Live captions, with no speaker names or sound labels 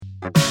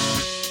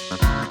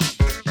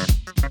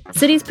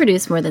Cities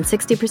produce more than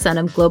 60%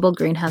 of global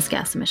greenhouse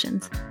gas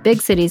emissions.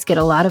 Big cities get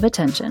a lot of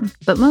attention,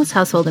 but most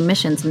household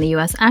emissions in the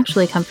U.S.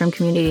 actually come from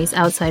communities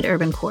outside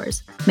urban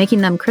cores,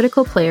 making them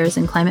critical players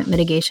in climate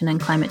mitigation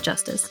and climate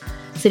justice.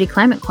 City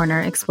Climate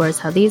Corner explores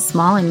how these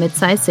small and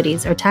mid-sized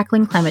cities are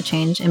tackling climate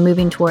change and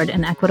moving toward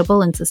an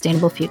equitable and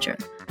sustainable future.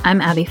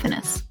 I'm Abby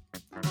Finnis.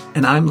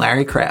 And I'm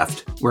Larry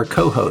Kraft. We're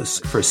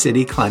co-hosts for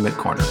City Climate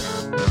Corner.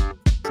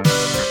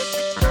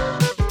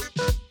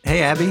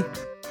 Hey, Abby.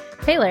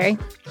 Hey, Larry.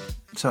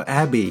 So,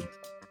 Abby,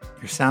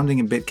 you're sounding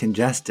a bit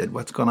congested.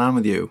 What's going on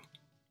with you?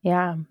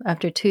 Yeah,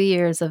 after 2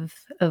 years of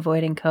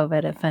avoiding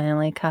COVID, it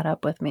finally caught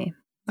up with me.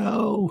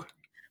 Oh.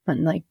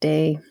 On like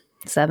day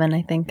 7,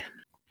 I think.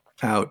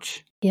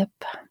 Ouch. Yep.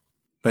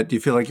 But do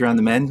you feel like you're on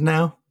the mend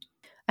now?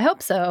 I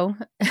hope so.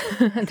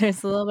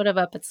 There's a little bit of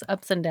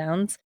ups and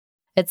downs.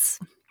 It's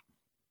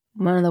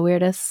one of the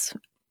weirdest.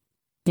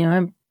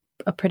 I'm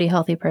a pretty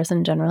healthy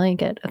person generally.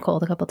 Get a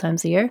cold a couple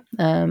times a year.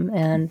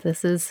 And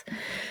this is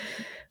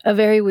a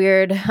very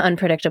weird,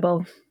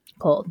 unpredictable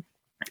cold.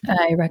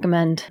 I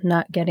recommend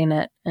not getting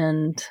it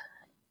and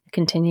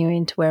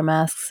continuing to wear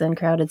masks in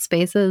crowded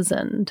spaces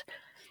and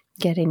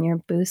getting your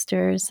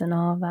boosters and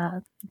all of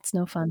that. It's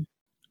no fun.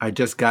 I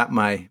just got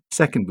my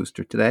second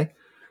booster today,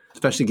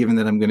 especially given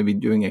that I'm going to be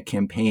doing a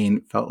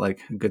campaign. Felt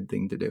like a good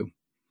thing to do.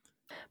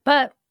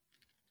 But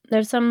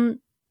there's some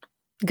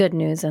good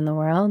news in the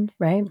world,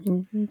 right?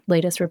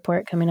 Latest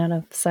report coming out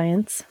of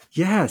Science.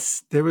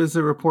 Yes, there was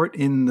a report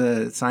in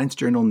the science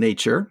journal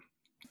Nature,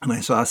 and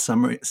I saw a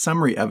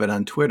summary of it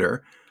on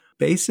Twitter.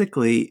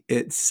 Basically,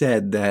 it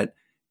said that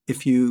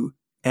if you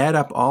add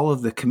up all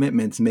of the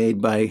commitments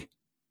made by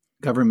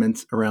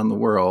governments around the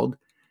world,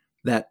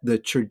 that the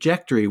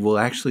trajectory will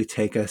actually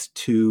take us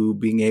to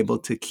being able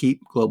to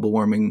keep global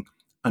warming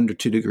under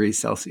 2 degrees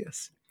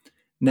Celsius.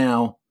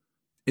 Now,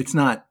 it's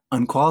not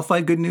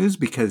unqualified good news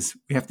because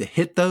we have to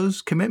hit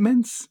those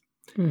commitments.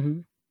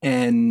 Mm-hmm.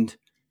 And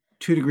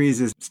 2 degrees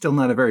is still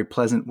not a very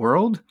pleasant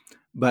world.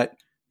 But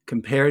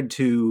compared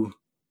to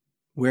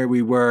where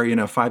we were,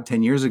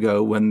 5-10 years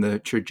ago when the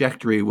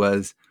trajectory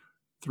was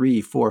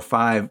 3, 4,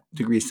 5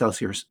 degrees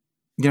Celsius,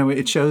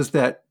 it shows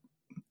that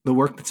the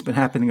work that's been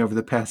happening over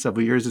the past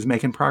several years is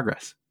making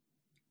progress.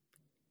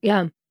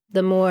 Yeah.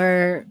 The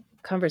more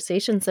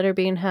conversations that are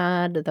being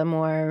had, the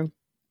more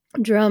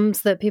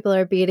drums that people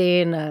are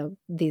beating,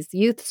 these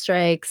youth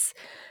strikes,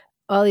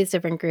 all these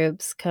different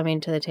groups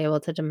coming to the table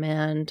to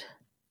demand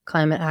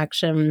climate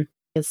action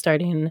is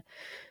starting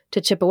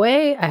to chip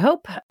away, I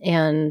hope,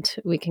 and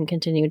we can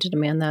continue to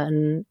demand that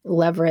and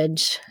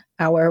leverage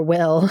our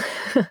will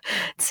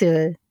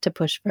to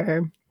push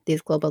for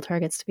these global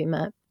targets to be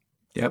met.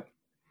 Yep.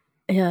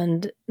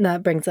 And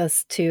that brings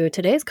us to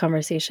today's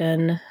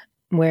conversation,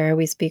 where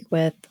we speak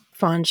with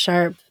Fawn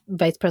Sharp,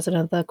 Vice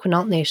President of the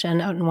Quinault Nation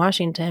out in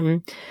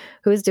Washington,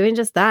 who is doing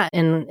just that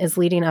and is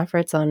leading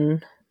efforts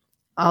on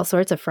all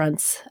sorts of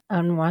fronts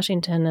out in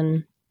Washington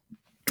and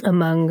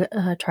among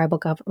tribal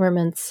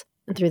governments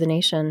through the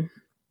nation.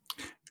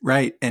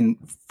 Right. And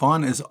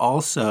Fawn is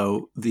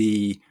also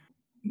the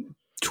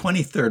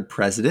 23rd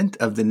president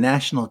of the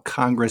National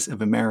Congress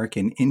of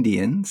American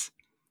Indians.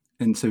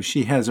 And so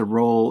she has a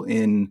role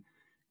in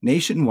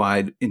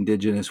nationwide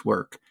indigenous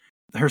work.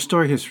 Her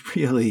story is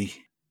really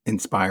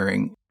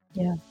inspiring.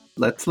 Yeah.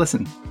 Let's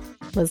listen.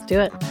 Let's do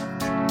it.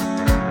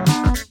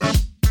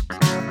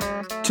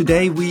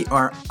 Today, we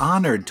are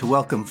honored to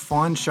welcome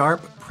Fawn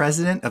Sharp,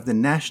 President of the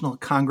National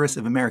Congress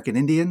of American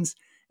Indians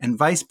and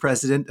Vice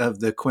President of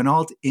the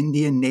Quinault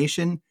Indian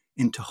Nation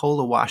in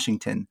Tuhola,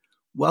 Washington.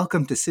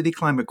 Welcome to City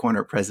Climate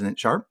Corner, President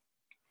Sharp.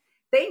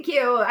 Thank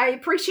you. I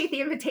appreciate the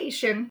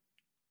invitation.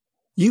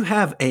 You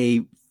have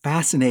a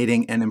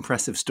fascinating and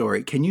impressive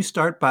story. Can you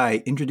start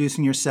by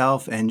introducing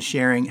yourself and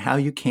sharing how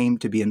you came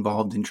to be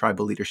involved in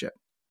tribal leadership?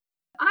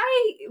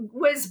 I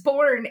was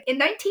born in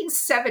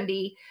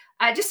 1970,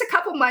 just a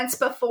couple months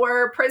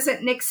before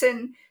President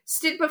Nixon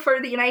stood before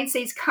the United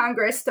States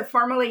Congress to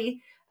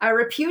formally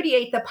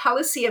repudiate the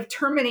policy of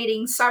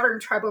terminating sovereign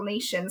tribal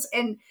nations.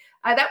 And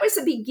that was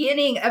the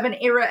beginning of an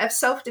era of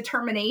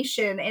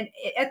self-determination. And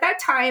at that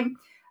time,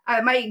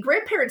 my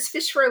grandparents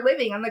fished for a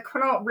living on the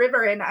Quinault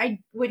River, and I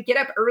would get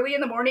up early in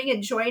the morning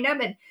and join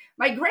them. And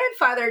my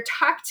grandfather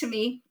talked to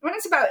me when I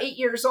was about 8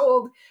 years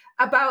old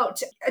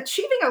about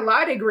achieving a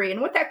law degree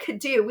and what that could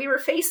do. We were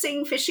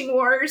facing fishing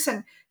wars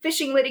and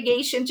fishing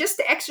litigation just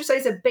to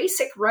exercise a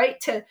basic right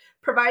to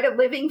provide a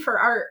living for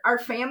our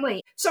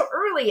family. So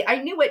early,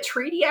 I knew what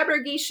treaty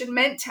abrogation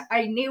meant.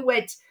 I knew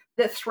what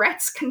the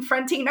threats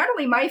confronting not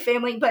only my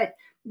family, but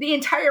the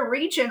entire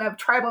region of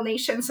tribal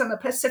nations in the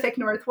Pacific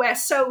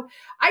Northwest. So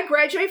I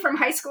graduated from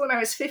high school when I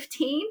was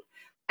 15.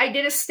 I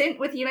did a stint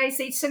with the United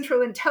States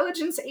Central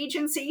Intelligence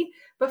Agency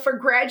before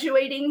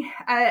graduating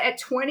at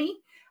 20.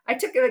 I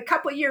took a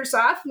couple years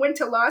off, went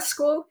to law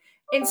school,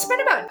 and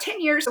spent about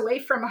 10 years away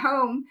from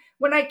home.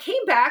 When I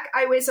came back,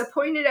 I was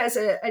appointed as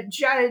a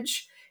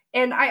judge,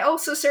 and I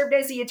also served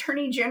as the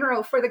Attorney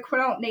General for the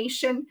Quinault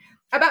Nation.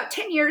 About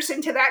 10 years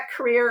into that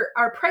career,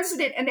 our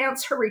president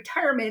announced her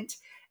retirement,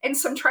 and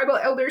some tribal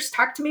elders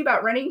talked to me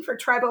about running for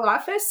tribal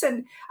office.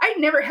 And I'd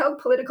never held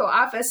political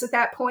office at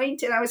that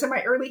point, and I was in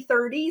my early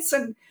 30s.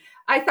 And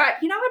I thought,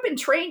 I've been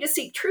trained to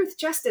seek truth,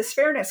 justice,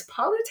 fairness,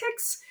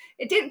 politics.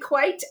 It didn't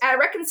quite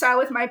reconcile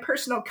with my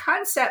personal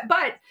concept,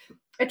 but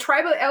a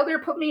tribal elder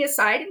put me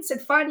aside and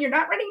said, Fawn, you're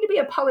not running to be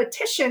a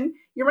politician,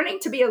 you're running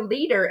to be a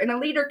leader, and a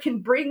leader can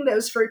bring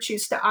those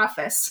virtues to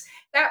office.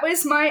 That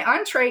was my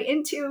entree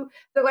into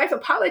the life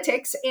of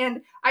politics,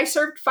 and I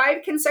served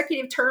 5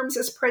 consecutive terms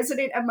as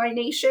president of my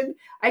nation.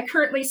 I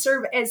currently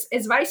serve as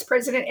vice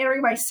president,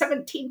 entering my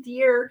 17th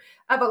year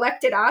of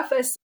elected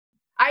office.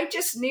 I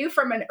just knew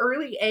from an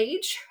early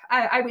age,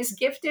 I was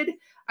gifted.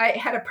 I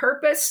had a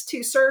purpose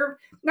to serve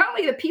not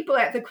only the people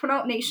at the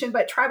Quinault Nation,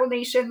 but tribal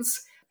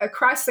nations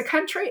across the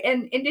country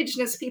and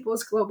indigenous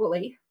peoples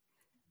globally.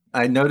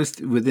 I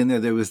noticed within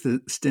there was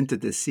the stint at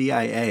the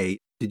CIA.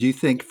 Did you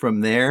think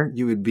from there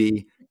you would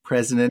be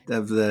president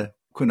of the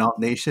Quinault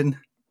Nation?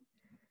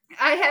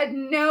 I had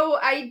no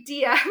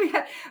idea.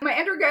 My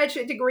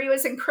undergraduate degree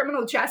was in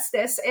criminal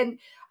justice, and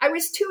I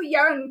was too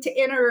young to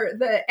enter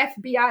the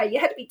FBI. You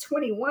had to be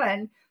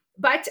 21,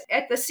 but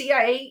at the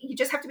CIA, you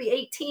just have to be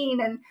 18.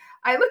 And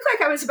I looked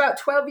like I was about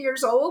 12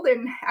 years old,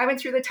 and I went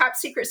through the top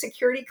secret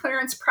security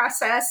clearance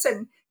process.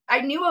 And I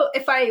knew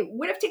if I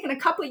would have taken a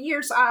couple of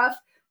years off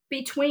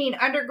between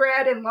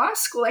undergrad and law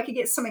school, I could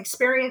get some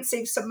experience,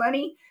 save some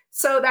money.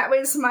 So that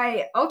was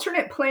my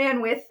alternate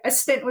plan with a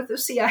stint with the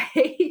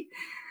CIA.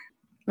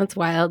 That's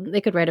wild.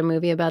 They could write a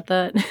movie about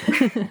that.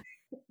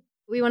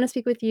 We want to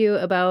speak with you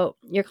about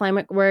your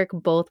climate work,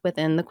 both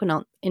within the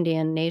Quinault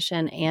Indian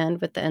Nation and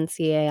with the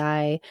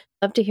NCAI. I'd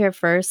love to hear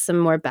first some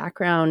more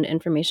background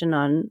information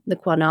on the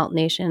Quinault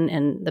Nation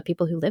and the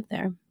people who live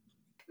there.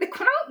 The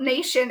Quinault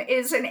Nation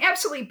is an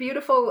absolutely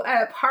beautiful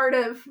part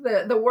of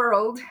the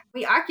world.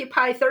 We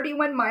occupy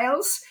 31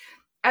 miles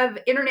of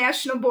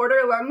international border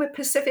along the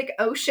Pacific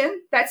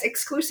Ocean. That's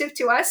exclusive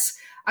to us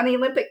on the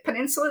Olympic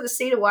Peninsula, the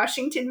state of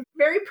Washington.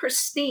 Very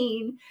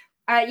pristine.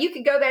 You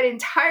could go that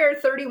entire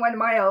 31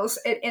 miles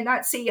and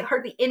not see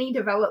hardly any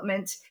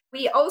development.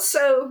 We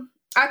also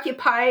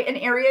occupy an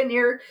area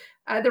near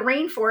the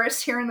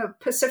rainforest here in the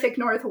Pacific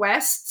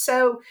Northwest.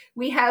 So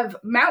we have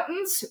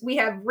mountains, we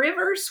have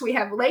rivers, we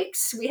have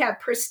lakes, we have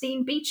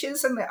pristine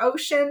beaches in the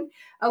ocean,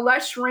 a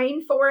lush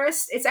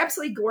rainforest. It's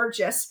absolutely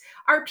gorgeous.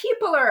 Our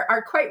people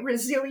are quite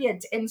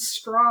resilient and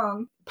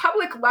strong.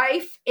 Public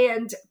life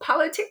and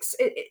politics,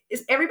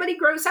 everybody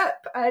grows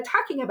up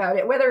talking about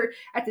it, whether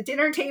at the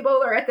dinner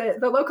table or at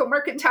the local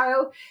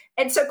mercantile.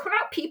 And so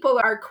Quinault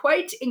people are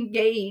quite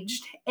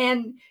engaged,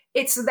 and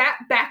it's that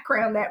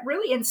background that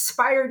really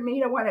inspired me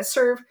to want to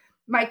serve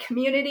my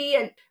community.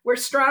 And we're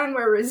strong,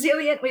 we're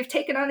resilient. We've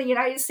taken on the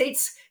United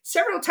States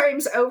several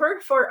times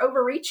over for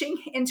overreaching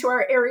into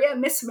our area,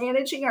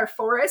 mismanaging our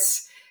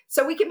forests.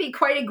 So we can be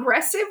quite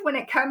aggressive when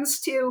it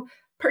comes to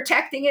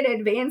protecting and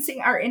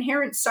advancing our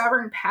inherent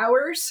sovereign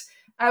powers.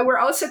 We're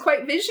also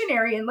quite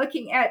visionary in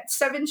looking at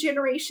 7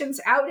 generations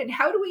out and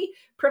how do we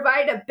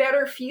provide a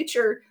better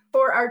future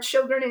for our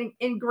children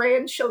and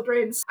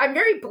grandchildren. I'm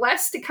very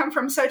blessed to come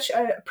from such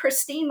a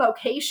pristine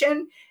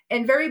location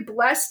and very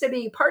blessed to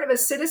be part of a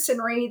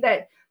citizenry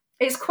that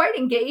is quite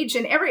engaged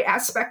in every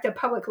aspect of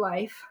public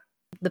life.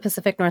 The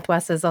Pacific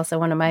Northwest is also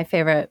one of my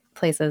favorite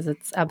places.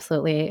 It's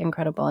absolutely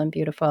incredible and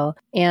beautiful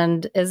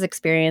and is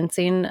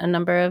experiencing a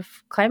number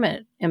of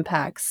climate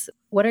impacts.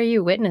 What are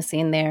you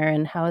witnessing there,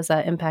 and how is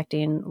that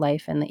impacting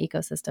life and the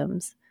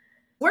ecosystems?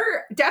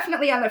 We're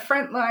definitely on the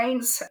front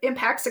lines,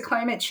 impacts of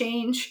climate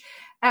change.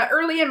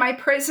 Early in my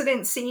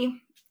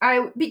presidency,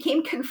 I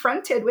became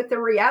confronted with the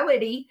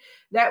reality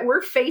that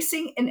we're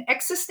facing an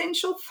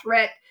existential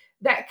threat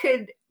that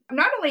could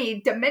not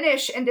only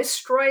diminish and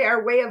destroy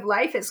our way of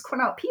life as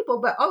Quinault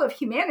people, but all of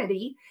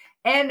humanity.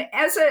 And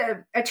as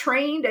a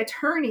trained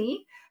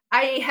attorney,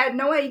 I had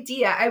no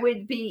idea I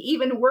would be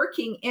even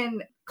working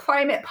in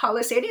climate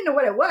policy. I didn't know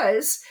what it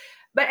was.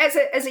 But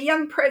as a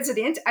young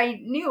president, I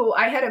knew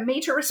I had a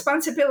major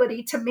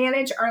responsibility to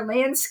manage our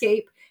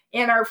landscape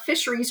and our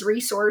fisheries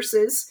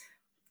resources.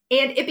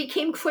 And it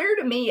became clear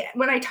to me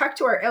when I talked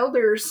to our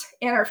elders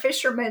and our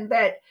fishermen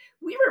that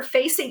we were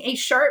facing a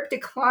sharp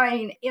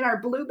decline in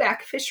our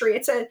blueback fishery.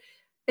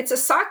 It's a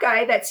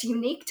sockeye that's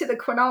unique to the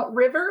Quinault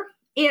River,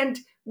 and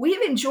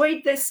we've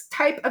enjoyed this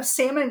type of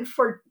salmon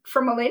for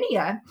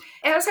millennia.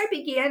 As I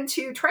began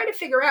to try to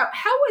figure out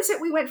how was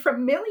it we went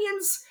from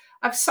millions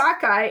of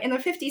sockeye in the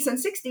 50s and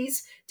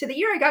 60s to the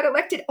year I got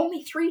elected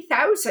only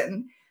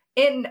 3,000,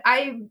 and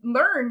I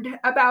learned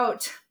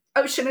about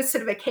ocean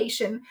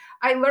acidification.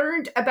 I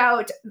learned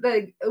about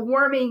the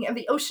warming of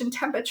the ocean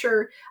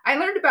temperature. I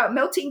learned about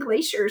melting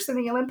glaciers in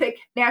the Olympic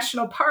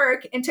National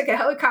Park and took a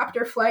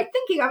helicopter flight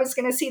thinking I was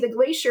going to see the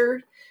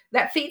glacier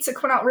that feeds the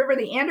Quinault River,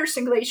 the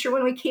Anderson Glacier.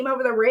 When we came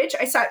over the ridge,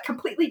 I saw it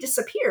completely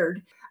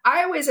disappeared.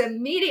 I was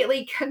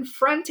immediately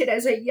confronted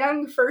as a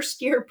young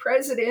first-year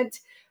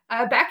president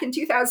back in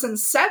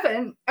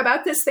 2007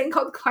 about this thing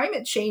called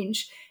climate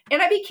change.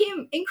 And I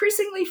became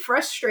increasingly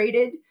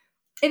frustrated.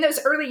 In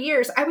those early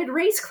years, I would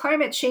raise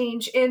climate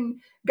change in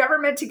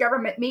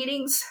government-to-government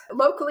meetings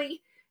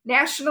locally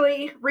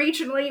nationally,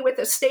 regionally, with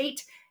the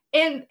state.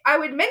 And I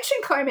would mention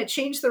climate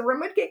change, the room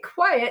would get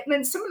quiet, and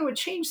then someone would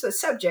change the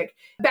subject.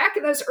 Back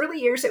in those early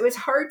years, it was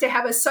hard to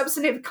have a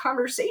substantive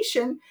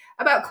conversation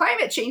about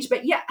climate change,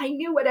 but yet I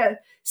knew what a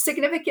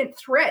significant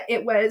threat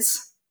it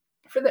was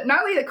for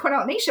not only the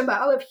Quinault Nation, but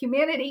all of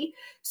humanity.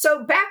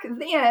 So back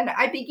then,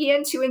 I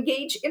began to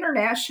engage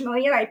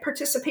internationally, and I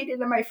participated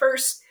in my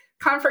first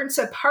Conference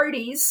of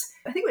Parties,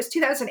 I think it was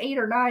 2008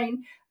 or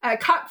 9,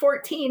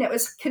 COP14. It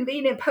was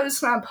convened in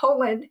Poznan,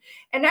 Poland.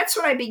 And that's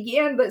when I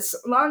began this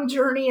long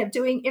journey of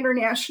doing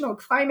international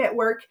climate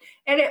work.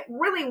 And it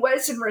really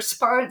was in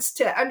response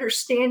to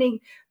understanding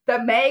the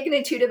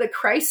magnitude of the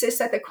crisis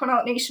that the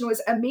Quinault Nation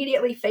was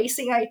immediately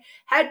facing. I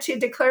had to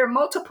declare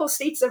multiple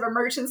states of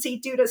emergency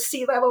due to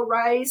sea level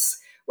rise.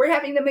 We're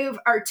having to move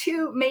our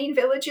 2 main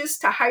villages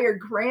to higher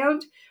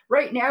ground.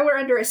 Right now, we're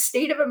under a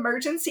state of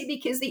emergency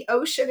because the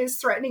ocean is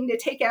threatening to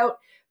take out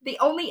the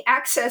only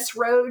access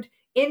road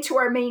into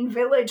our main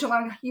village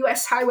along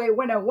US Highway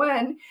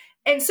 101.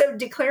 And so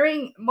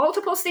declaring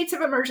multiple states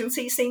of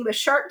emergency, seeing the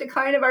sharp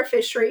decline of our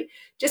fishery,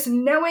 just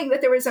knowing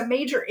that there was a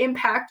major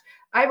impact,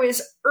 I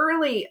was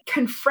early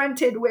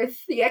confronted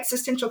with the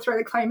existential threat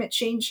of climate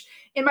change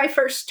in my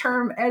first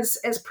term as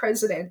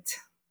president.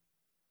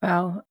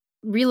 Wow.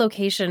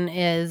 Relocation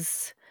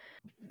is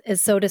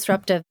so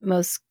disruptive.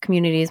 Most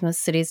communities,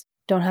 most cities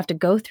don't have to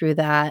go through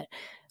that.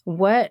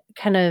 What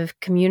kind of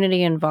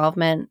community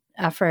involvement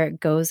effort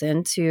goes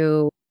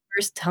into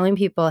first telling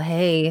people,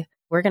 hey,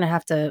 we're going to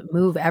have to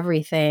move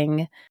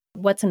everything?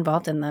 What's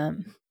involved in that?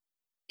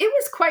 It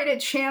was quite a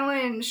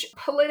challenge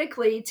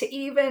politically to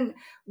even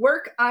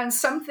work on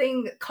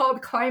something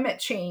called climate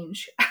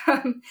change.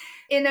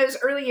 In those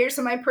early years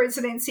of my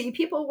presidency,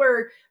 people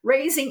were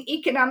raising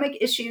economic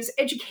issues,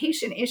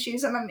 education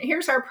issues, and then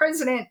here's our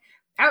president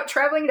out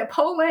traveling to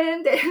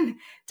Poland and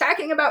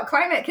talking about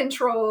climate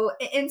control.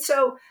 And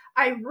so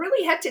I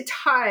really had to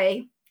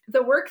tie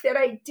the work that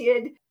I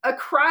did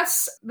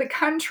across the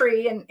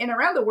country and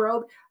around the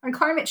world on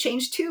climate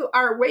change to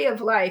our way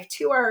of life,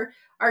 to our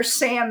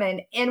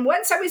salmon. And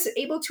once I was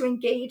able to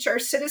engage our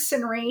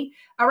citizenry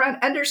around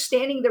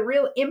understanding the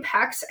real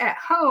impacts at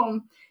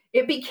home,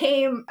 it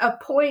became a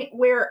point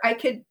where I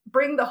could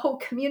bring the whole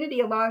community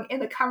along in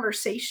the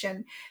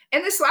conversation.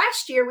 And this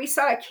last year, we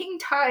saw a king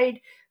tide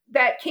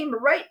that came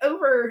right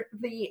over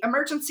the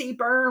emergency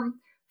berm,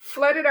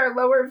 flooded our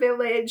lower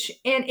village,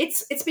 and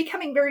it's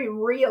becoming very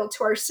real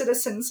to our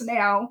citizens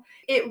now.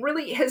 It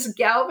really has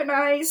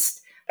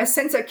galvanized a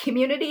sense of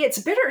community. It's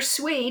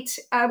bittersweet.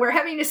 We're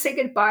having to say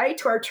goodbye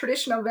to our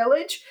traditional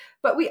village,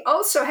 but we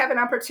also have an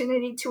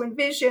opportunity to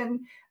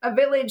envision a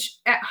village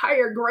at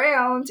higher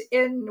ground.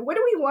 And what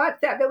do we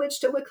want that village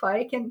to look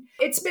like? And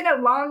it's been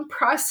a long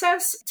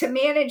process to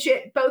manage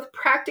it, both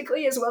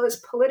practically as well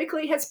as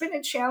politically has been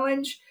a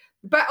challenge,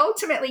 but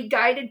ultimately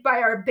guided by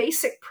our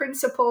basic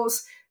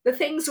principles, the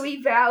things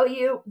we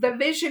value, the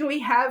vision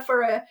we have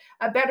for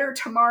a better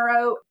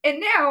tomorrow.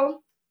 And now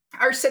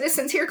our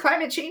citizens hear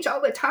climate change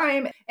all the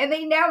time, and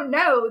they now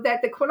know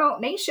that the Quinault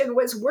Nation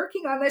was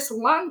working on this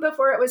long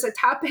before it was a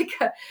topic.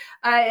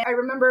 I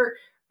remember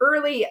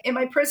early in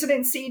my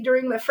presidency,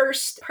 during the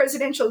first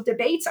presidential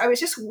debates, I was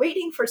just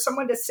waiting for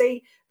someone to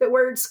say the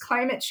words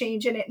climate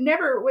change, and it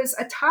never was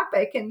a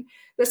topic. And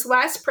this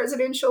last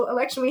presidential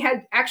election, we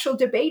had actual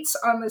debates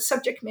on the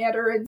subject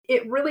matter, and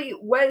it really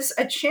was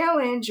a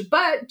challenge.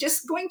 But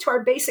just going to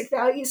our basic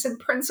values and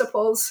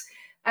principles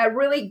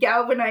really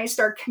galvanized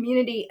our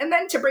community. And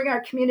then to bring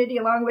our community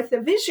along with the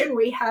vision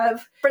we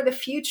have for the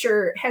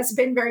future has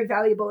been very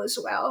valuable as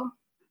well.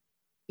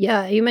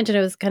 Yeah, you mentioned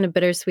it was kind of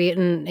bittersweet.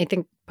 And I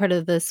think part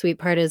of the sweet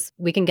part is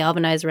we can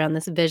galvanize around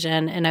this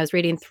vision. And I was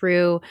reading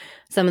through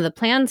some of the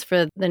plans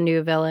for the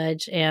new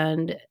village,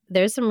 and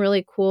there's some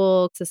really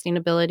cool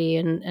sustainability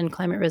and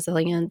climate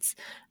resilience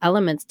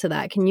elements to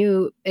that. Can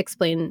you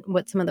explain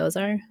what some of those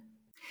are?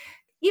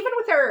 Even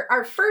with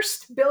our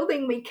first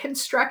building we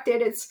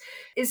constructed,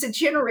 is a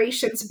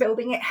generations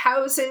building. It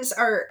houses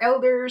our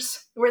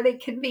elders where they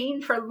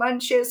convene for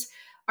lunches,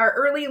 our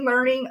early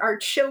learning, our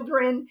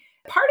children.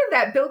 Part of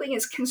that building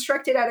is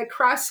constructed out of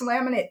cross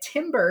laminate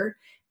timber,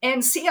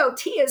 and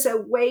CLT is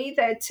a way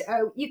that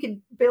you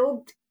can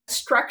build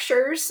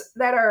structures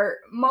that are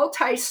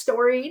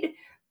multi-storied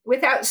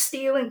without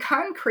steel and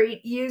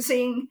concrete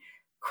using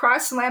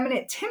cross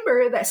laminate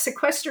timber that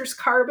sequesters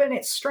carbon.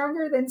 It's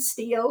stronger than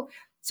steel.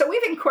 So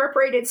we've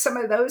incorporated some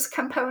of those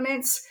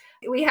components.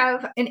 We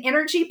have an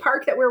energy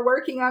park that we're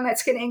working on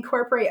that's going to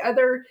incorporate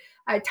other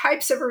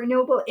types of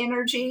renewable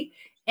energy.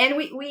 And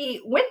we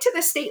went to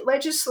the state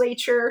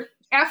legislature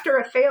after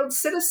a failed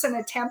citizen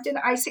attempt in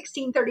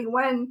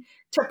I-1631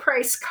 to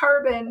price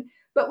carbon.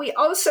 But we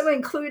also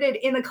included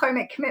in the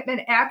Climate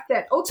Commitment Act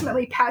that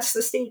ultimately passed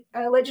the state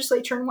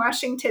legislature in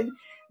Washington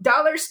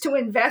dollars to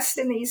invest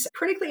in these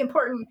critically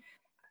important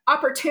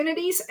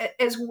opportunities,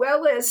 as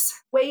well as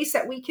ways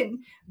that we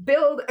can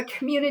build a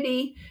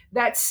community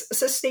that's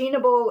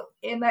sustainable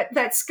and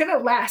that's going to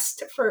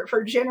last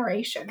for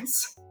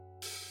generations.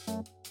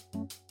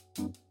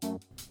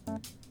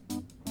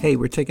 Hey,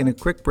 we're taking a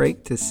quick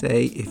break to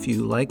say if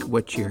you like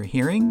what you're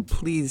hearing,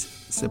 please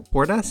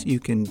support us. You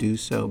can do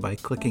so by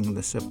clicking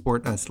the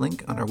Support Us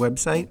link on our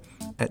website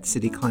at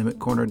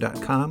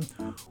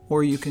cityclimatecorner.com,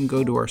 or you can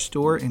go to our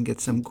store and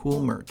get some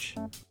cool merch.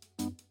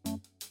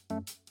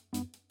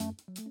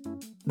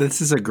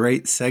 This is a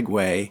great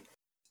segue.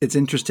 It's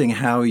interesting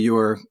how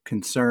your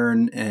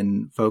concern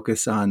and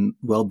focus on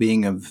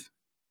well-being of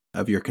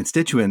your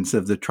constituents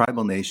of the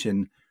tribal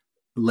nation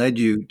led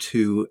you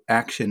to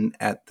action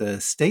at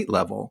the state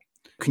level.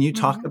 Can you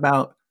talk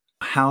about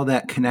how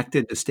that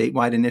connected to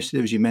statewide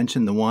initiatives? You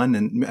mentioned the one,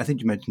 and I think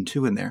you mentioned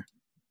two in there.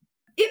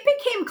 It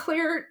became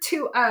clear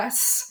to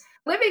us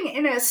living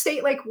in a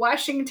state like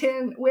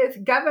Washington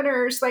with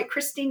governors like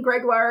Christine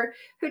Gregoire,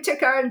 who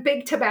took on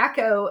big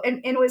tobacco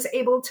and was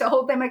able to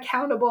hold them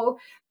accountable,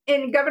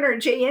 and Governor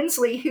Jay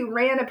Inslee, who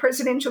ran a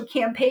presidential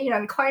campaign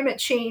on climate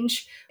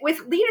change.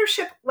 With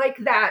leadership like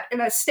that in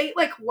a state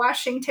like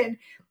Washington,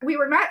 we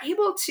were not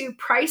able to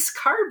price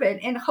carbon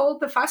and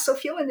hold the fossil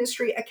fuel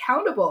industry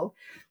accountable.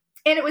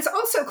 And it was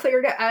also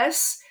clear to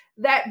us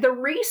that the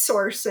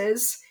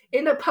resources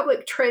in the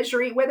public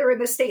treasury, whether in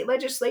the state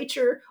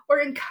legislature or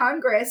in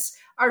Congress,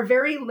 are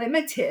very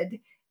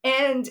limited.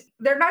 And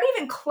they're not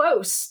even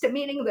close to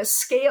meeting the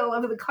scale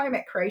of the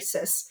climate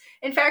crisis.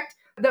 In fact,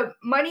 the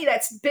money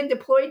that's been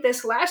deployed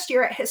this last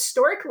year at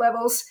historic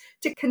levels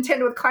to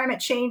contend with climate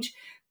change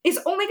is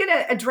only going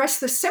to address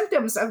the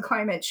symptoms of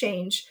climate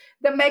change,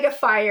 the mega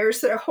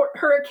fires, the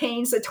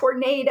hurricanes, the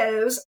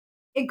tornadoes.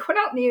 And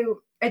Quinelt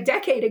knew a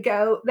decade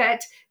ago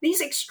that these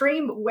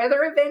extreme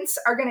weather events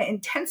are going to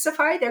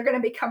intensify. They're going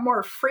to become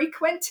more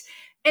frequent.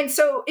 And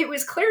so it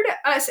was clear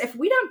to us, if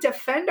we don't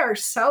defend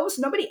ourselves,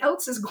 nobody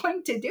else is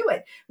going to do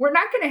it. We're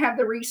not going to have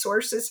the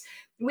resources.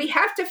 We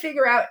have to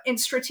figure out and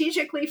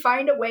strategically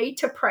find a way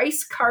to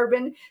price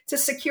carbon to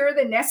secure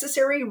the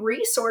necessary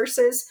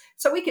resources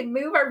so we can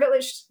move our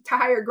village to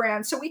higher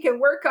ground, so we can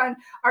work on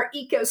our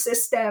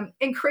ecosystem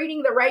and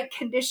creating the right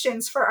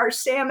conditions for our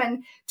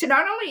salmon to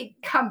not only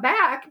come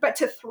back, but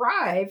to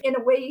thrive in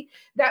a way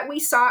that we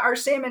saw our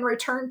salmon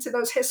return to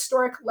those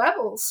historic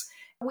levels.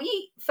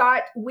 We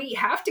thought we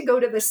have to go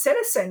to the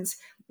citizens.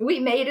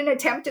 We made an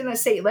attempt in the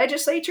state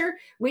legislature.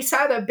 We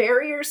saw the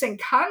barriers in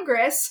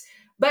Congress.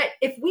 But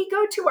if we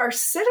go to our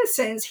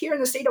citizens here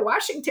in the state of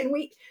Washington,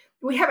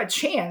 we have a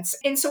chance.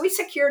 And so we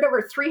secured over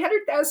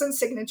 300,000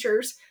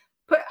 signatures,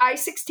 put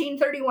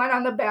I-1631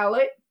 on the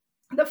ballot.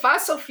 The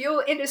fossil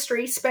fuel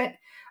industry spent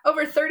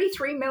over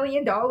 $33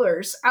 million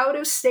out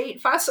of state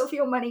fossil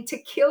fuel money to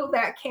kill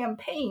that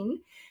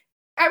campaign.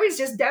 I was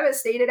just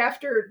devastated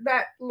after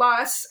that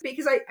loss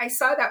because I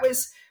saw that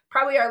was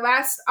probably our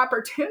last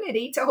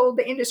opportunity to hold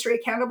the industry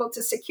accountable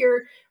to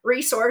secure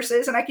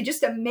resources. And I could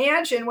just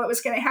imagine what was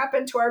going to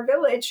happen to our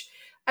village.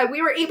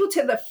 We were able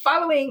to, the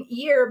following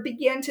year,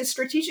 begin to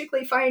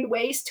strategically find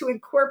ways to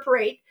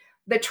incorporate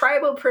the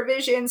tribal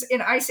provisions in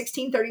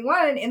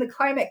I-1631 in the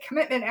Climate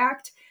Commitment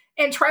Act.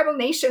 And tribal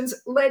nations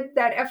led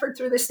that effort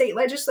through the state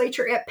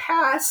legislature. It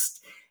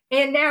passed.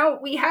 And now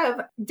we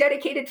have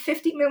dedicated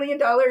 $50 million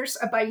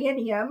a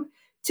biennium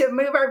to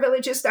move our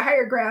villages to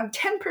higher ground,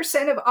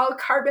 10% of all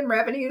carbon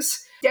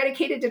revenues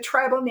dedicated to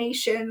tribal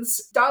nations,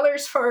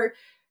 dollars for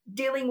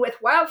dealing with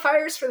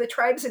wildfires for the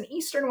tribes in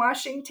Eastern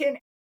Washington.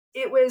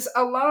 It was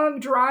a long,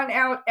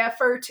 drawn-out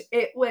effort.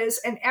 It was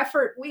an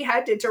effort we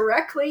had to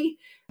directly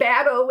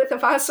battle with the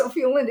fossil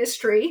fuel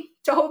industry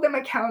to hold them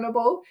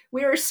accountable.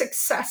 We were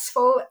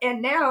successful,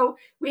 and now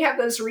we have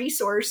those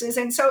resources.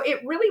 And so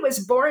it really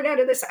was born out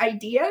of this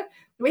idea.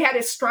 We had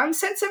a strong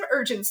sense of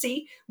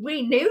urgency.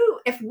 We knew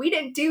if we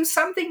didn't do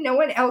something, no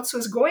one else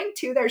was going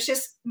to. There's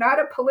just not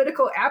a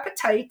political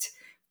appetite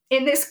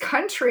in this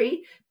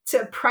country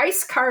to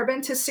price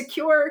carbon, to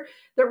secure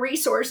the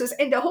resources,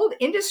 and to hold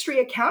industry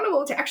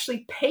accountable to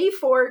actually pay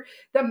for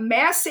the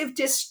massive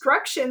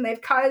destruction they've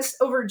caused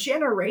over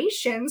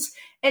generations.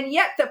 And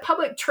yet the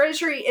public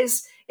treasury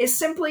is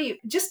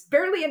simply just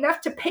barely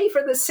enough to pay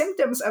for the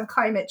symptoms of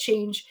climate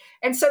change.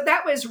 And so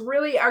that was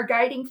really our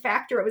guiding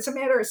factor. It was a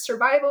matter of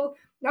survival,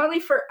 not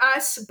only for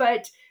us,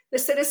 but the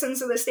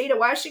citizens of the state of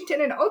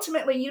Washington, and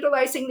ultimately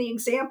utilizing the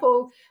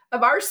example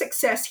of our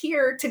success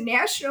here to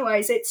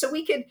nationalize it so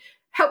we could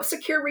help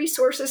secure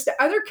resources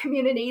to other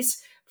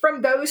communities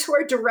from those who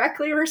are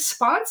directly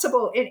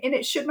responsible. And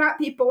it should not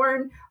be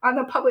borne on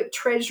the public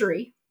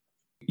treasury.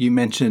 You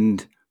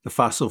mentioned the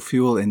fossil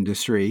fuel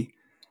industry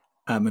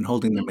and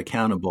holding them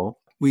accountable.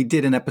 We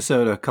did an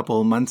episode a couple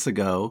of months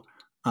ago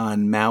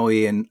on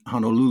Maui and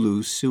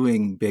Honolulu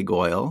suing big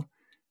oil.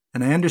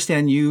 And I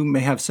understand you may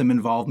have some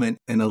involvement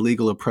in a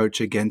legal approach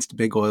against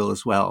big oil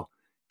as well.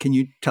 Can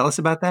you tell us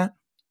about that?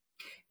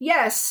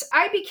 Yes,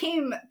 I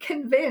became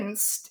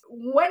convinced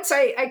once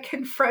I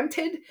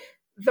confronted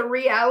the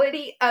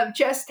reality of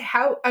just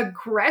how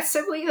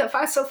aggressively the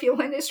fossil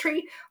fuel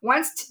industry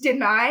wants to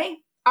deny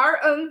our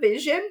own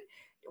vision,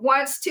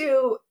 wants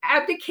to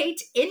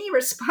abdicate any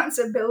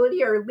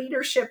responsibility or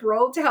leadership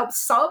role to help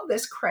solve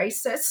this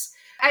crisis.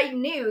 I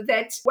knew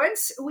that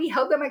once we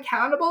held them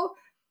accountable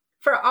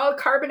for all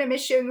carbon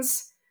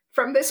emissions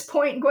from this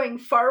point going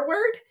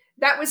forward,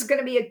 that was going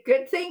to be a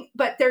good thing,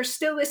 but there's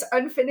still this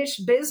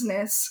unfinished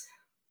business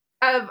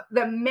of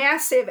the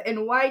massive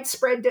and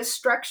widespread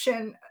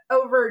destruction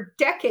over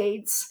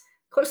decades,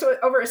 close to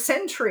over a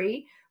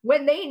century,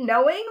 when they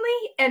knowingly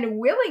and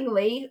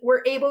willingly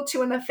were able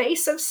to, in the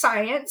face of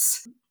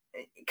science,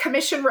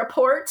 commission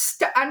reports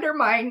to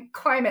undermine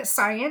climate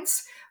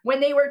science, when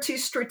they were to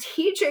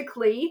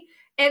strategically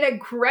and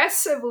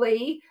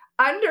aggressively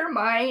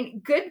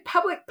undermine good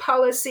public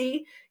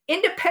policy,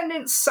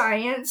 independent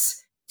science,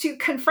 to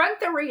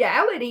confront the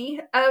reality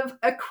of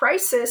a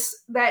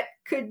crisis that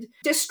could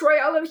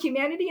destroy all of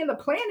humanity and the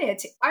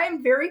planet. I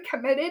am very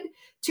committed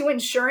to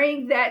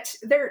ensuring that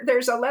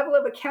there's a level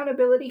of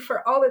accountability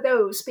for all of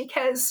those,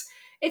 because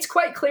it's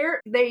quite clear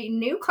they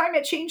knew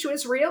climate change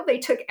was real. They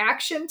took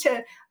action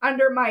to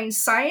undermine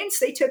science.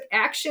 They took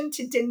action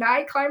to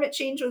deny climate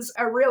change was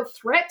a real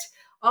threat,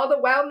 all the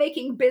while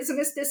making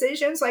business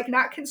decisions like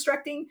not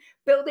constructing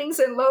buildings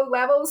in low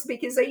levels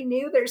because they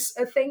knew there's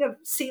a thing of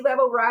sea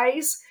level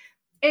rise.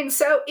 And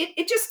so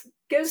it just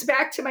goes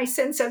back to my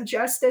sense of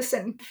justice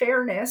and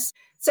fairness.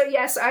 So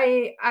yes,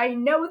 I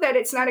know that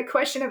it's not a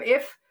question of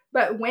if,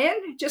 but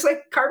when, just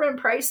like carbon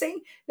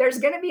pricing, there's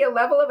going to be a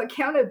level of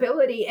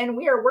accountability, and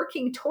we are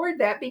working toward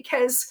that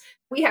because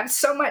we have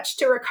so much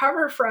to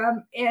recover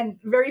from and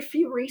very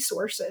few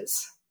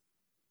resources.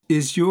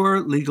 Is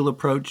your legal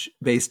approach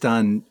based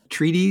on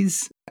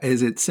treaties?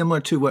 Is it similar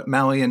to what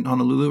Maui and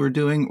Honolulu are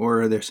doing,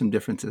 or are there some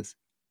differences?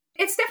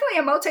 It's definitely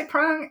a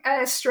multi-pronged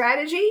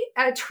strategy.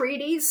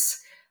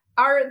 Treaties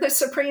are the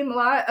supreme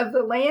law of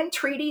the land.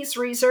 Treaties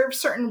reserve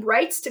certain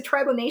rights to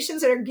tribal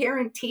nations that are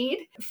guaranteed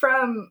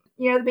from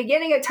the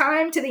beginning of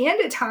time to the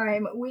end of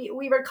time. We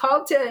were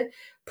called to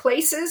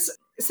places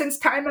since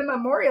time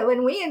immemorial,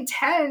 and we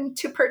intend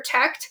to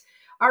protect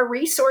our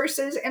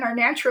resources and our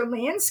natural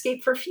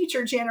landscape for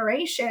future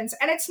generations.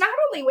 And it's not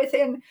only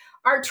within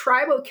our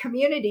tribal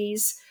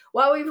communities.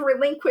 While we've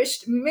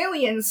relinquished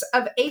millions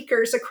of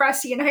acres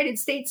across the United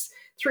States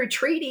through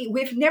treaty,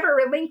 we've never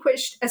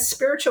relinquished a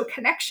spiritual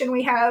connection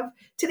we have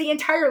to the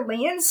entire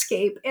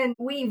landscape. And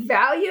we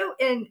value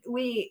and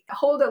we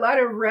hold a lot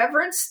of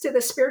reverence to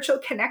the spiritual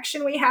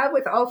connection we have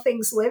with all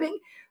things living,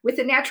 with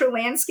the natural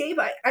landscape.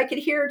 I could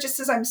hear, just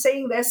as I'm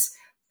saying this,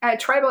 a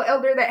tribal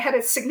elder that had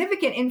a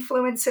significant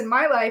influence in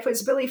my life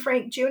was Billy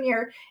Frank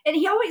Jr. And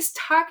he always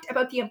talked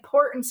about the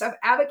importance of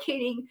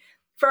advocating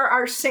for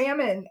our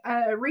salmon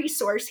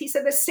resource. He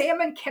said the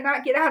salmon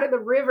cannot get out of the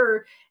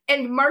river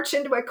and march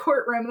into a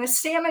courtroom. The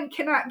salmon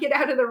cannot get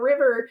out of the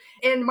river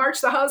and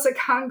march the halls of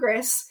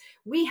Congress.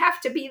 We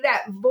have to be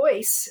that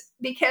voice,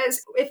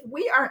 because if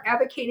we aren't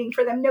advocating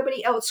for them,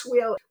 nobody else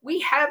will.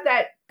 We have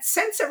that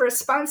sense of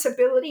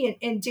responsibility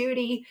and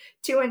duty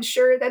to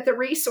ensure that the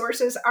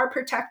resources are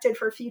protected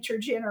for future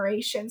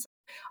generations.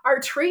 Our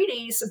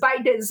treaties, by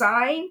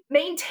design,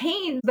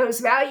 maintain those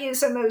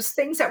values and those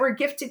things that were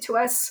gifted to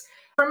us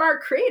from our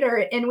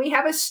Creator, and we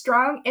have a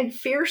strong and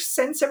fierce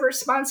sense of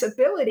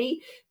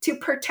responsibility to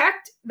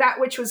protect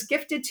that which was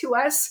gifted to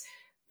us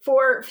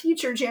for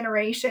future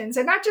generations,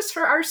 and not just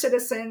for our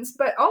citizens,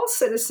 but all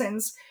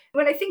citizens.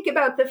 When I think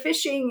about the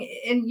fishing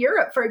in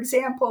Europe, for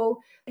example,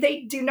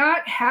 they do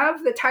not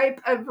have the type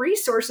of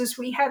resources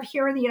we have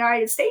here in the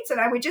United States, and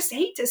I would just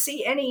hate to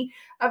see any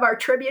of our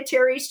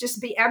tributaries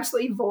just be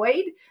absolutely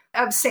void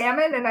of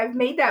salmon. And I've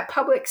made that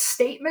public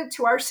statement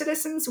to our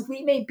citizens.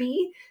 We may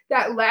be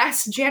that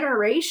last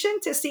generation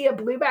to see a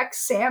blueback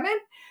salmon,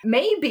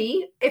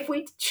 maybe, if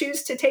we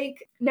choose to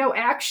take no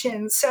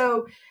action.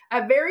 So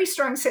a very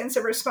strong sense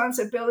of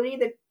responsibility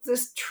that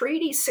this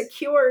treaty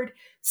secured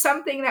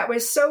something that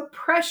was so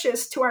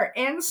precious to our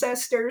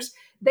ancestors.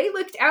 They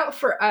looked out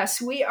for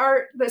us. We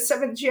are the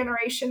seventh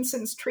generation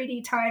since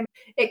treaty time.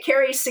 It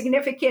carries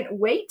significant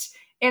weight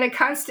in a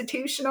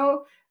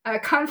constitutional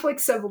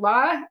conflicts of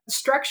law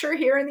structure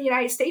here in the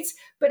United States,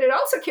 but it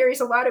also carries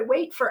a lot of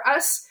weight for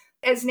us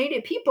as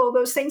Native people,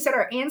 those things that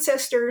our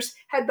ancestors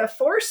had the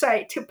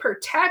foresight to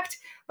protect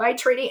by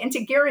treaty and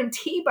to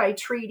guarantee by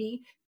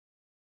treaty.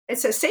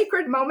 It's a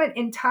sacred moment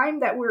in time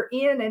that we're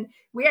in, and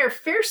we are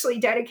fiercely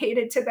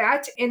dedicated to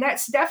that. And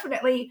that's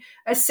definitely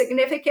a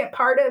significant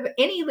part of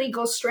any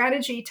legal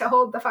strategy to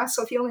hold the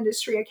fossil fuel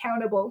industry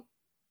accountable.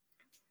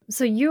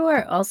 So you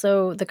are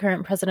also the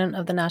current president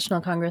of the National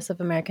Congress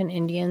of American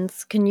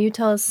Indians. Can you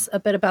tell us a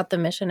bit about the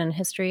mission and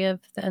history of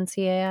the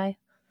NCAI?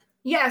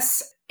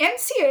 Yes,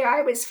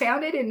 NCAI was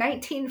founded in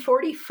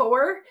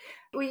 1944.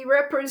 We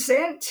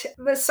represent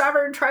the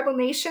sovereign tribal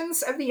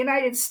nations of the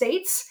United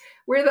States.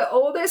 We're the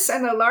oldest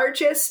and the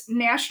largest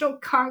national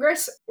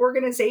Congress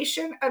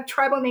organization of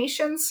tribal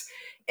nations.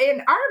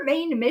 And our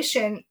main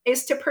mission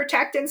is to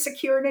protect and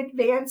secure and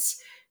advance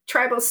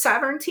tribal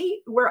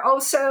sovereignty. We're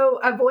also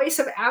a voice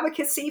of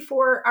advocacy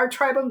for our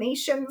tribal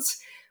nations.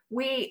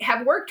 We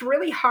have worked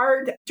really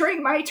hard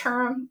during my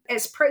term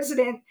as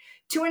president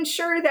to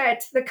ensure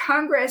that the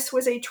Congress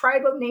was a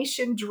tribal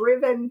nation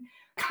driven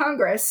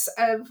Congress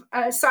of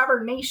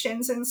sovereign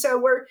nations. And so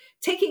we're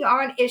taking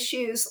on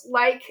issues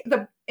like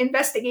the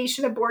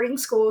investigation of boarding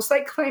schools,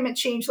 like climate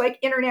change, like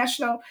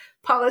international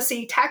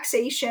policy,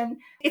 taxation.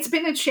 It's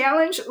been a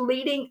challenge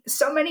leading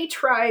so many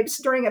tribes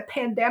during a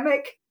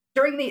pandemic,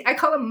 during I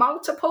call them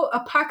multiple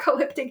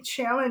apocalyptic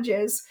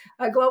challenges,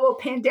 a global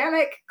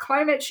pandemic,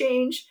 climate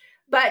change.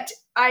 But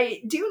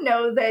I do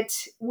know that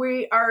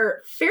we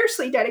are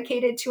fiercely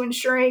dedicated to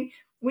ensuring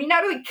we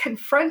not only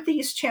confront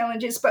these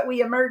challenges, but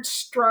we emerge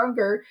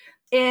stronger.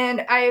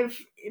 And I've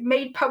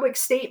made public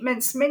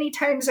statements many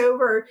times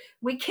over.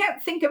 We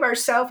can't think of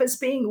ourselves as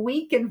being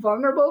weak and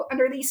vulnerable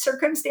under these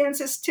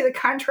circumstances. To the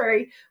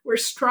contrary, we're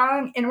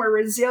strong and we're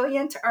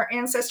resilient. Our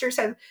ancestors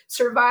have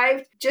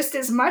survived just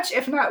as much,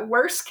 if not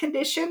worse,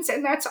 conditions,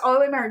 and that's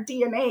all in our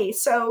DNA.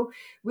 So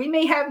we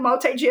may have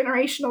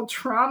multi-generational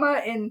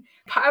trauma and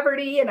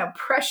poverty and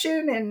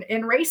oppression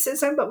and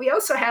racism, but we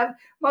also have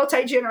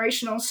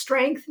multi-generational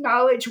strength,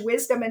 knowledge,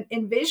 wisdom,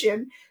 and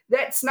vision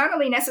that's not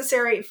only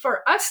necessary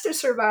for us to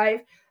survive,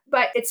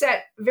 but it's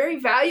that very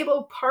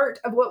valuable part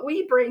of what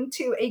we bring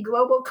to a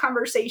global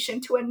conversation,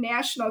 to a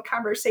national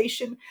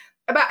conversation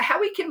about how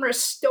we can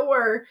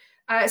restore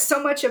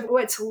so much of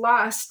what's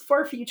lost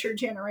for future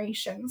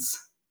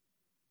generations.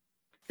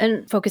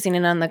 And focusing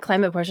in on the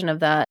climate portion of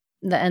that,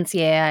 the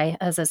NCAI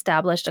has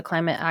established a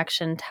climate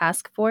action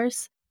task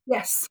force.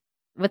 Yes.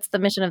 What's the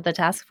mission of the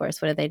task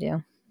force? What do they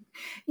do?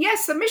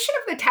 Yes, the mission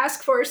of the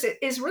task force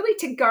is really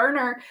to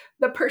garner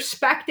the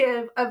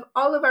perspective of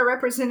all of our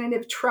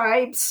representative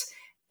tribes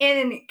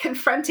in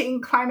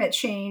confronting climate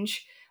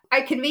change.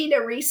 I convened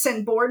a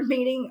recent board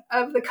meeting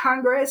of the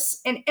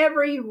Congress, and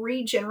every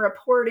region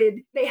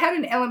reported they had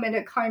an element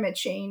of climate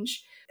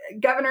change.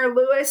 Governor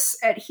Lewis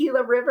at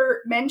Gila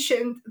River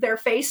mentioned they're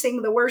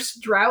facing the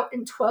worst drought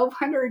in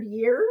 1,200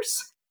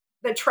 years.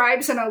 The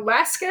tribes in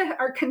Alaska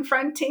are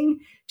confronting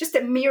just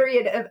a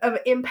myriad of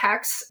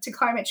impacts to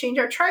climate change.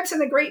 Our tribes in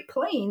the Great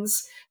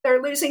Plains,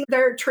 they're losing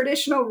their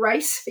traditional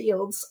rice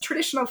fields,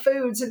 traditional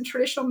foods, and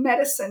traditional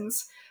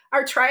medicines.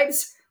 Our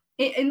tribes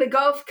in the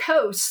Gulf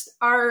Coast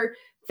are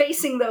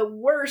facing the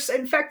worst.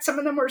 In fact, some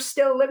of them are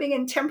still living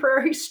in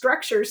temporary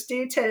structures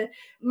due to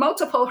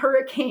multiple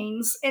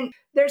hurricanes. And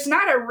there's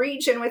not a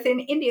region within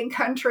Indian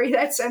country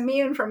that's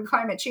immune from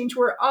climate change.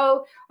 We're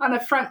all on the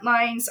front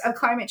lines of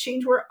climate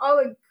change. We're all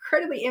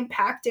incredibly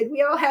impacted.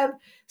 We all have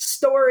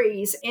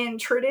stories and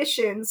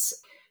traditions.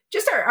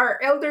 Just our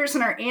elders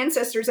and our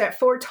ancestors that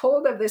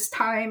foretold of this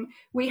time,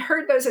 we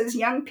heard those as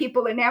young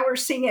people, and now we're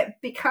seeing it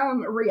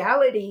become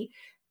reality.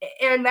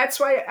 And that's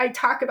why I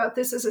talk about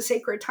this as a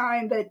sacred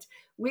time, that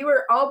we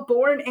were all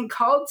born and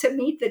called to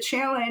meet the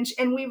challenge.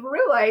 And we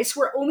realize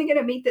we're only going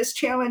to meet this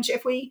challenge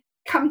if we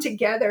come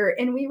together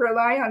and we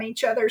rely on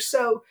each other.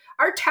 So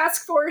our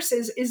task force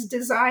is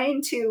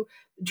designed to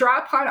draw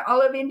upon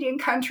all of Indian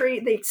country,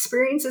 the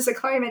experiences of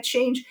climate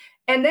change,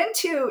 and then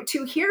to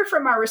hear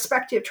from our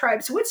respective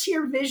tribes. What's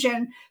your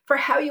vision for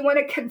how you want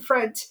to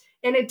confront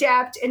and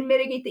adapt and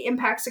mitigate the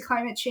impacts of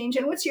climate change?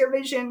 And what's your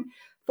vision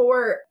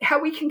for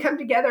how we can come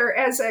together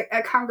as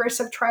a Congress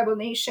of tribal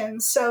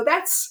nations? So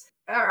that's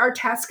our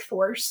task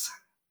force.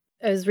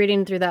 I was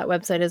reading through that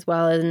website as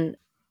well, and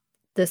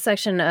the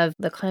section of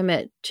the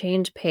climate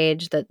change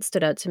page that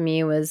stood out to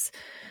me was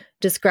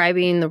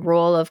describing the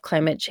role of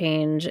climate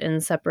change in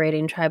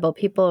separating tribal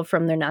people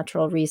from their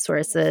natural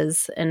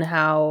resources and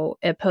how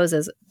it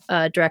poses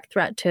a direct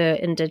threat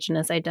to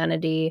Indigenous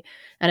identity.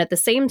 And at the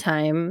same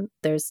time,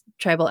 there's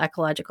tribal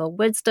ecological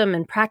wisdom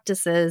and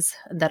practices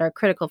that are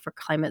critical for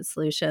climate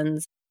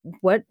solutions.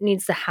 What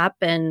needs to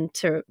happen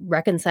to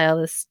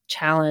reconcile this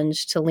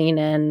challenge, to lean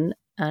in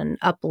and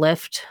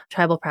uplift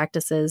tribal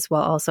practices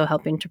while also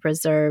helping to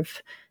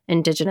preserve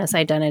Indigenous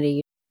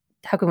identity?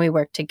 How can we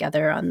work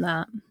together on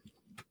that?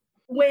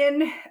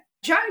 When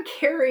John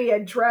Kerry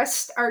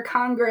addressed our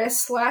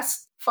Congress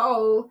last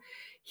fall,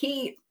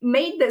 he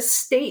made this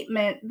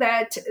statement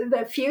that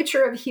the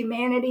future of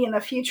humanity and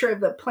the future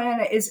of the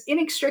planet is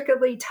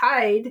inextricably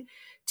tied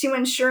to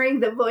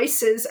ensuring the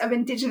voices of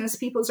Indigenous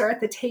peoples are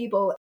at the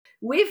table.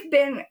 We've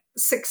been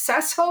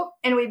successful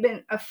and we've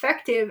been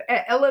effective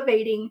at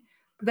elevating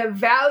the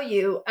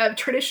value of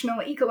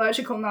traditional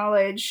ecological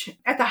knowledge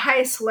at the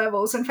highest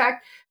levels. In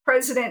fact,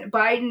 President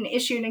Biden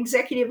issued an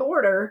executive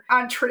order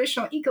on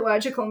traditional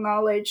ecological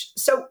knowledge.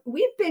 So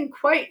we've been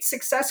quite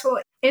successful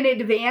in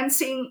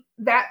advancing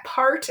that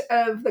part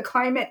of the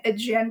climate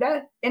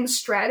agenda and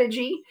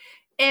strategy.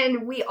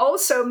 And we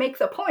also make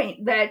the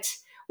point that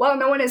while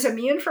no one is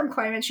immune from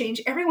climate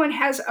change, everyone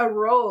has a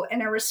role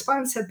and a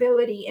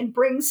responsibility and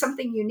brings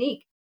something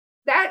unique.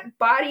 That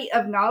body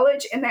of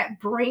knowledge and that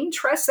brain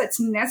trust that's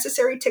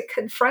necessary to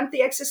confront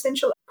the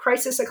existential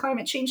crisis of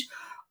climate change,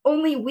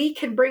 only we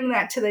can bring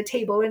that to the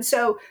table. And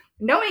so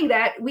knowing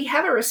that, we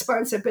have a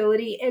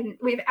responsibility, and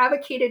we've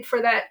advocated for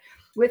that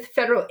with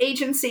federal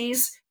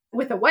agencies,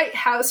 with the White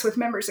House, with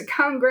members of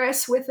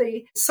Congress, with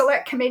the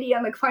Select Committee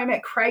on the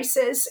Climate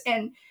Crisis.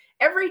 And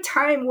every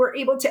time we're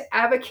able to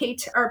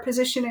advocate our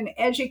position and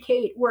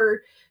educate, we're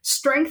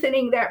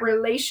strengthening that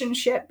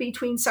relationship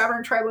between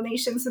sovereign tribal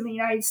nations and the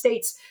United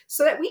States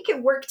so that we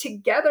can work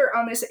together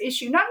on this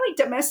issue, not only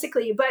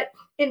domestically, but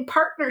in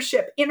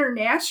partnership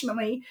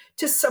internationally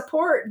to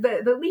support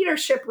the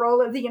leadership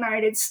role of the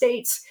United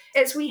States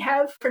as we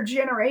have for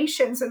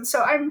generations. And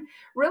so I'm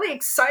really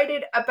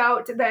excited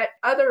about that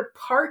other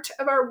part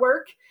of our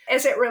work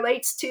as it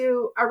relates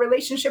to our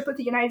relationship with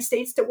the United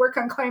States to work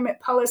on climate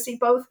policy,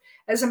 both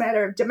as a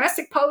matter of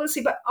domestic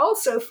policy, but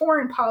also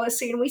foreign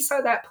policy. And we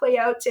saw that play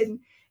out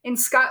in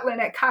Scotland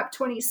at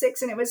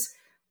COP26. And it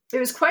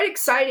was quite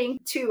exciting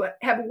to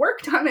have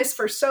worked on this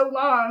for so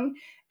long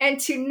and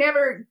to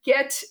never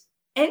get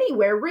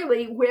anywhere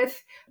really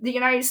with the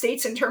United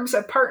States in terms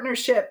of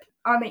partnership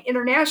on the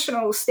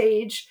international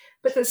stage.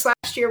 But this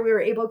last year we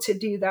were able to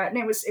do that. And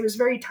it was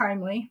very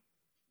timely.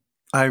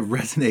 I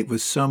resonate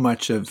with so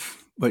much of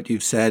what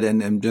you've said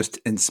and am just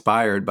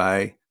inspired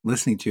by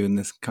listening to you in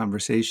this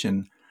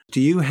conversation.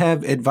 Do you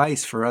have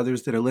advice for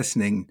others that are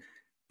listening,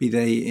 be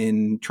they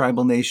in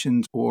tribal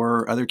nations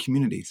or other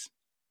communities?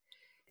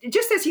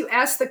 Just as you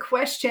asked the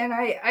question,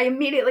 I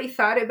immediately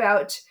thought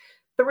about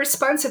the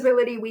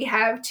responsibility we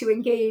have to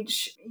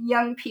engage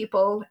young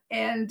people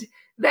and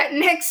that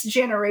next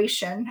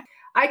generation.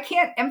 I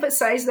can't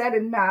emphasize that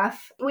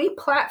enough. We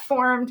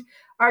platformed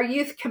our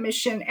youth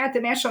commission at the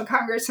National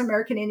Congress of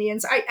American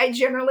Indians. I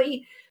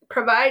generally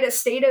provide a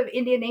State of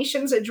Indian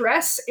Nations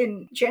address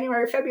in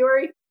January,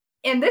 February.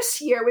 And this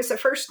year was the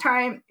first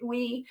time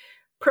we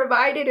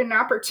provided an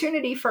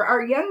opportunity for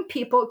our young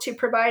people to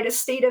provide a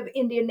State of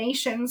Indian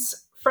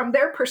Nations from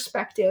their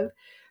perspective.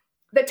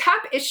 The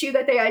top issue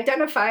that they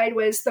identified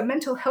was the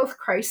mental health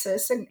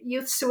crisis and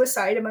youth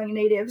suicide among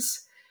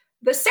Natives.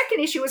 The second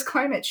issue was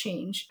climate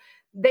change.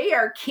 They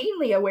are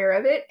keenly aware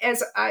of it,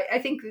 as I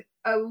think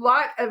a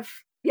lot of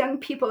young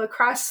people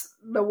across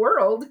the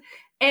world.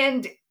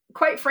 And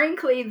quite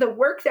frankly, the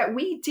work that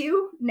we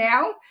do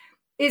now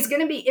is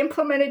going to be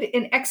implemented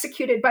and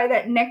executed by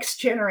that next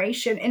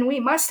generation. And we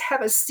must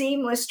have a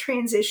seamless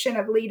transition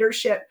of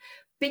leadership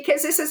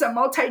because this is a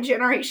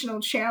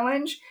multi-generational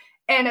challenge.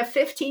 And a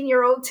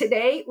 15-year-old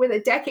today with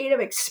a decade of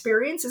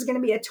experience is going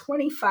to be a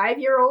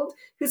 25-year-old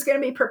who's going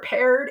to be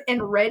prepared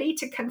and ready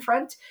to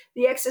confront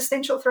the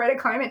existential threat of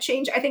climate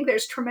change. I think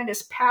there's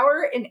tremendous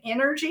power and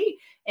energy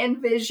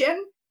and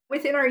vision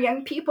within our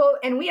young people.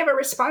 And we have a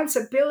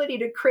responsibility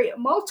to create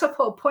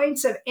multiple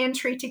points of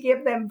entry to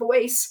give them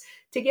voice,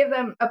 to give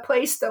them a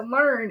place to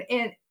learn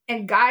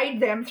and guide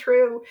them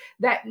through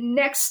that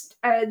next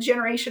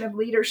generation of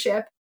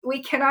leadership.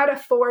 We cannot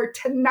afford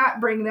to not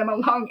bring them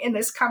along in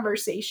this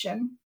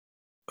conversation.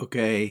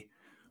 Okay.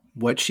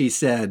 What she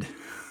said.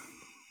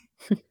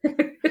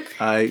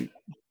 I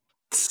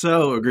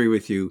so agree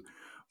with you.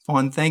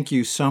 Fawn, thank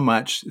you so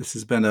much. This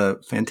has been a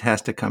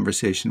fantastic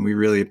conversation. We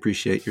really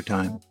appreciate your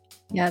time.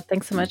 Yeah,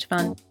 thanks so much,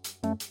 Fawn.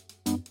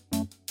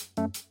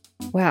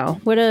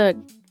 Wow, what a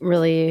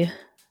really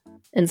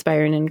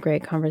inspiring and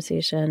great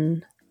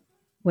conversation.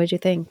 What did you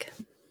think?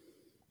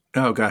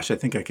 Oh, gosh, I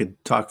think I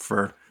could talk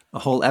for a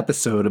whole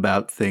episode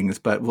about things,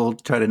 but we'll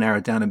try to narrow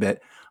it down a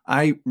bit.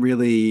 I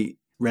really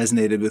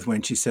resonated with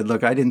when she said,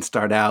 look, I didn't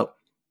start out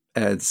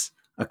as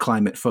a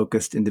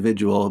climate-focused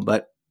individual,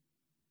 but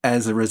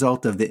as a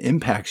result of the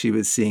impact she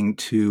was seeing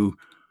to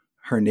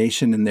her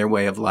nation and their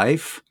way of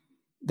life,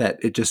 that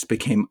it just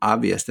became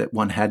obvious that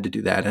one had to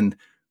do that. And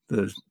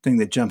the thing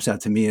that jumps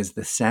out to me is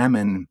the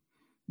salmon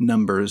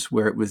numbers,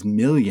 where it was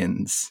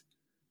millions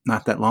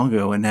not that long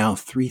ago, and now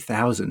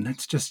 3,000.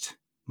 That's just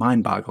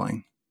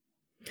mind-boggling.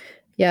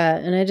 Yeah,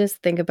 and I just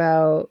think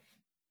about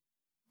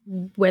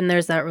when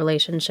there's that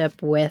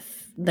relationship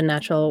with the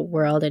natural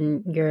world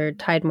and you're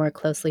tied more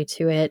closely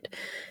to it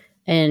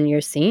and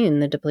you're seeing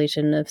the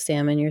depletion of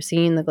salmon, you're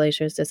seeing the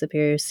glaciers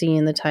disappear, you're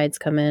seeing the tides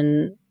come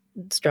in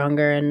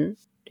stronger and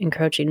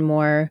encroaching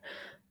more.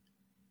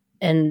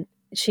 And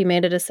she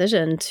made a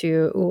decision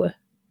to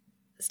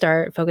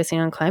start focusing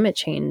on climate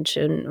change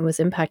and was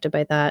impacted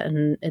by that.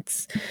 And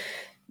it's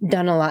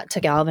done a lot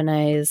to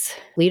galvanize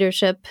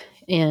leadership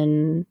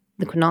in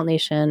the Quinault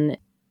Nation,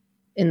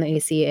 in the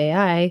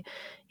ACAI,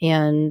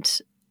 and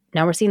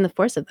now we're seeing the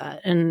force of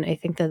that. And I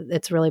think that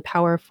it's really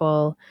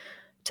powerful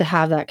to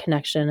have that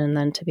connection and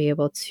then to be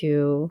able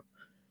to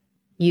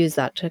use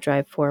that to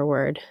drive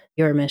forward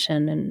your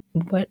mission and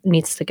what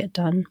needs to get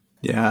done.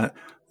 Yeah.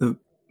 The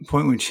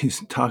point when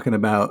she's talking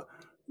about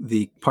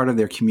the part of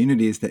their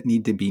communities that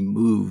need to be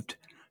moved,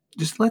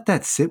 just let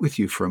that sit with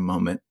you for a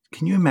moment.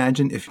 Can you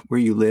imagine if where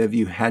you live,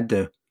 you had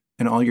to,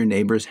 and all your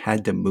neighbors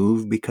had to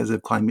move because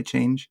of climate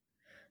change?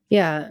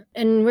 Yeah.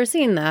 And we're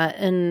seeing that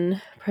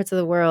in parts of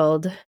the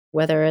world,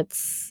 whether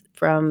it's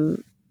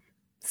from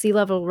sea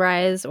level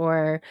rise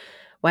or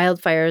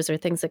wildfires or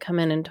things that come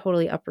in and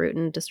totally uproot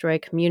and destroy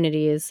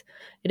communities.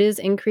 It is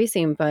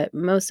increasing, but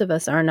most of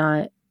us are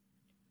not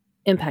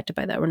impacted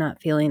by that. We're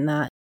not feeling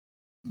that.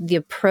 The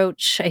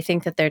approach I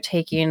think that they're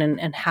taking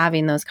and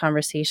having those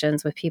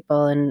conversations with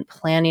people and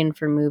planning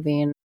for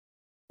moving,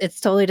 it's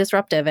totally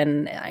disruptive.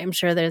 And I'm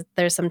sure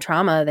there's some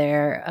trauma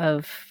there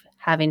of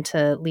having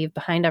to leave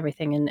behind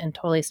everything and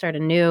totally start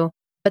anew.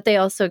 But they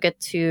also get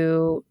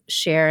to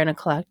share in a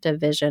collective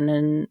vision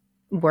and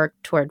work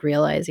toward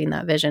realizing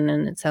that vision.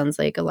 And it sounds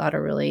like a lot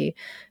of really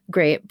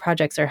great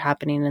projects are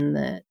happening in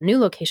the new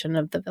location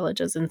of the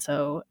villages. And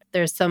so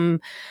there's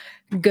some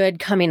good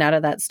coming out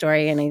of that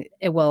story, and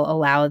it will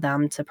allow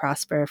them to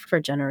prosper for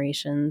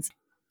generations.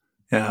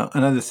 Yeah.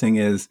 Another thing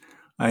is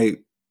I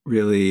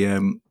really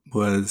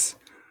was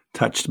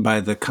touched by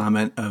the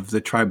comment of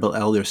the tribal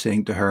elder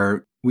saying to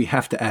her, we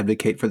have to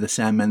advocate for the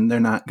salmon. They're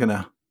not going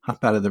to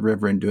hop out of the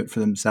river and do it for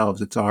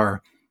themselves. It's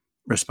our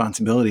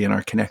responsibility and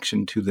our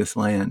connection to this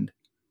land.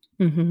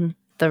 Mm-hmm.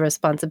 The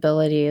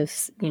responsibility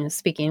is,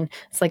 speaking.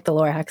 It's like the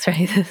Lorax,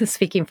 right?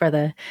 Speaking for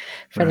the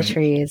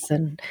trees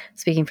and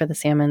speaking for the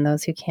salmon.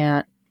 Those who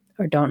can't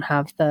or don't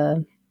have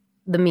the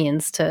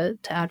means to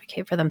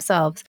advocate for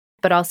themselves,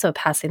 but also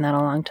passing that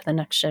along to the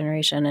next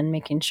generation and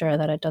making sure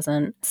that it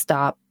doesn't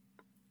stop,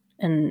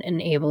 and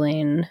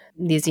enabling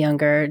these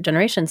younger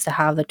generations to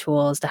have the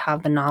tools, to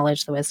have the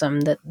knowledge, the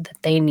wisdom that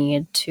they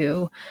need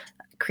to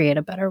create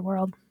a better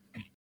world.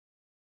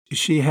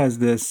 She has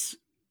this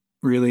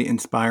really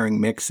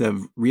inspiring mix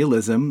of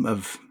realism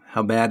of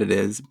how bad it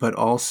is, but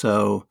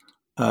also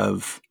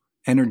of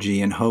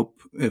energy and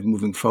hope of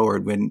moving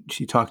forward. When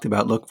she talked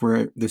about, look,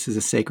 this is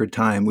a sacred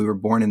time. We were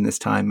born in this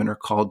time and are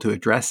called to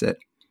address it.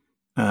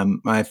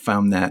 I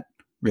found that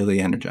really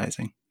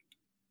energizing.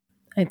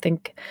 I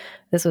think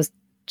this was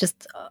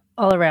just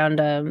all around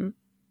a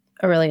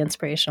really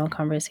inspirational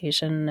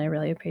conversation. I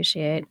really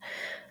appreciate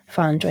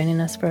Fawn joining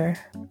us for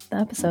the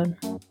episode.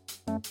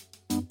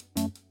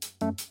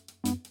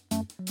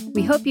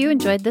 We hope you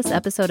enjoyed this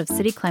episode of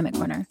City Climate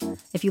Corner.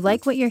 If you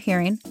like what you're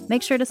hearing,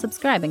 make sure to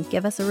subscribe and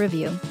give us a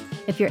review.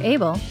 If you're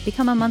able,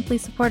 become a monthly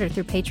supporter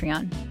through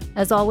Patreon.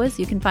 As always,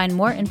 you can find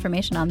more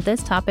information on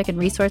this topic and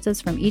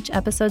resources from each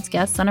episode's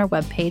guests on our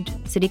webpage,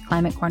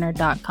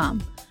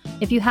 cityclimatecorner.com.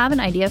 If you have an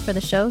idea for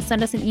the show,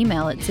 send us an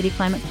email at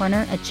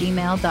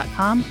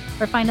cityclimatecorner@gmail.com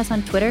or find us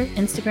on Twitter,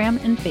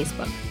 Instagram, and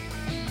Facebook.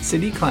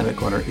 City Climate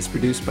Corner is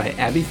produced by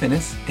Abby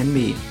Finnis and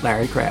me,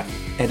 Larry Kraft,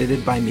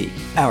 edited by me.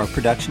 Our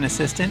production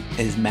assistant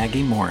is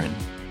Maggie Morin.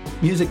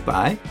 Music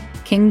by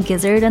King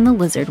Gizzard and the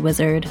Lizard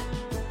Wizard.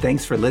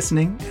 Thanks for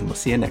listening, and we'll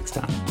see you next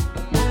time.